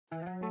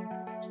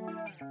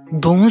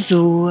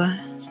Bonjour.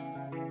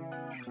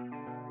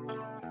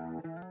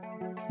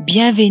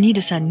 Bienvenue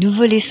dans sa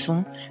nouvelle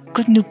leçon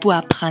que nous pourrons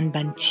apprendre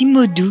un petit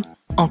mot doux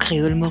en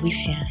créole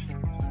mauricien.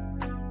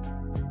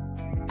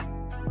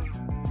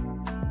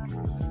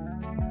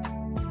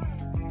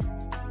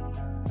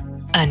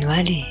 À nous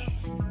aller.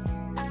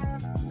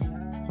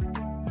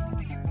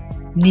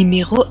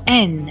 Numéro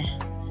N.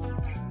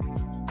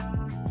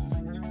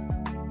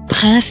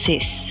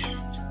 Princesse.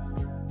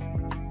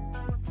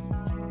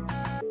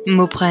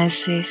 Mot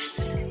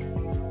princesse.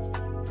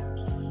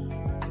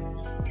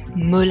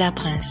 Mot la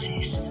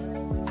princesse.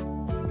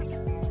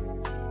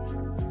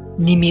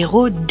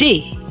 Numéro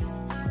D.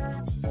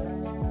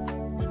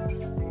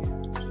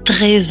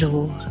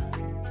 Trésor.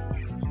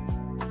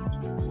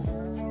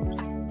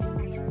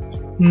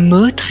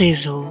 Mot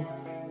trésor.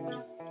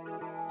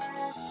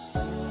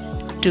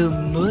 De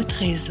mot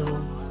trésor.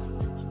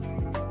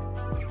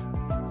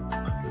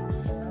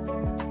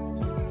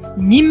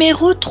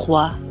 Numéro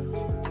 3.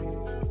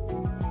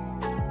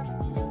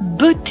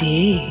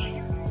 Beauté.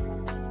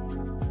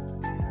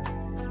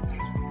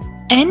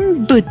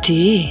 Une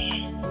beauté.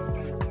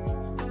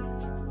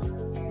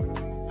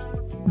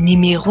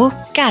 Numéro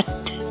 4.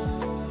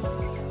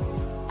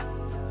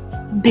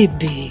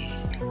 Bébé.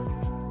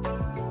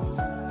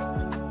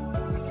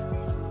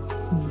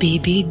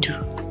 Bébé doux.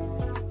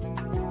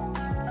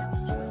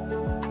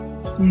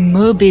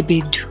 Mot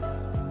bébé doux.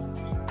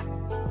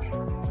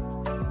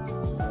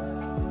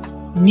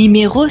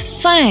 Numéro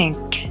 5.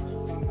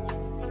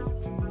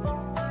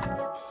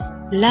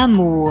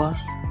 L'amour.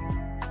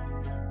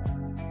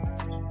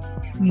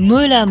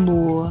 Mot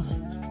l'amour.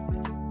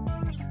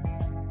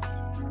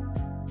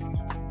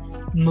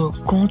 Mot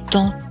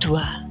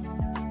contente-toi.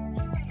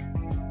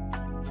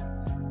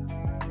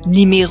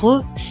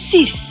 Numéro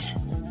 6.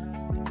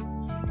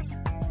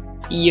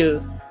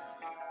 Yo.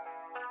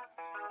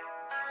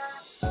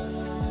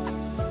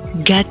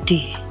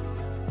 Gâté.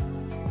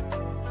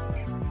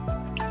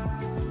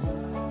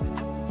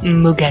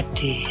 Mot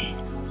gâté.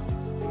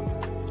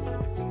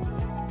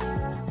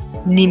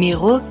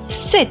 Numéro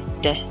 7.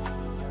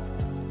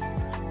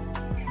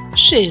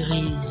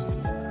 Chérie.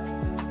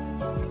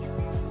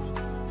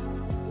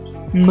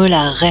 Mot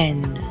la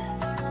reine.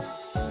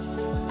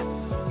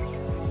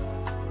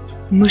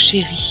 Mot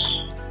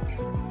chéri.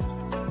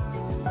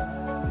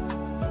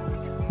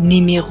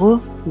 Numéro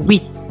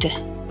 8.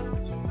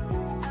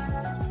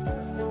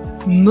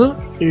 Mot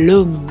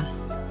l'homme.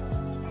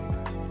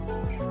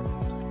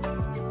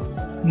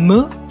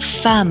 Mot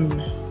femme.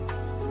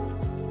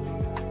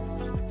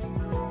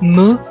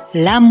 Mot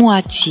la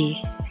moitié.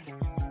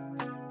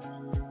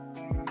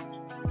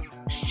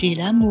 C'est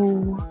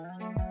l'amour.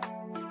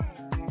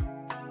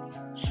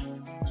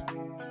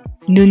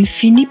 Nous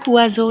finissons pour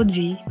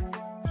aujourd'hui.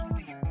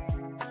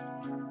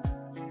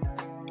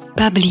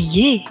 Pas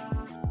oublier.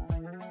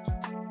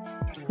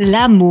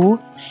 L'amour,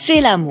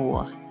 c'est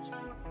l'amour.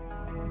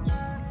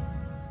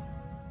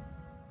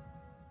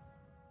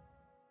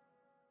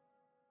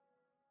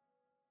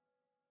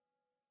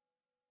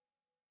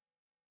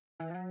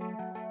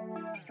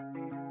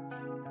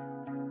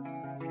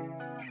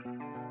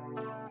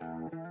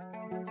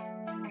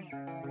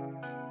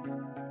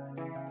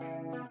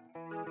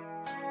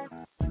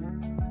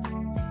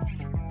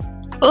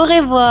 Au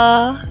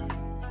revoir.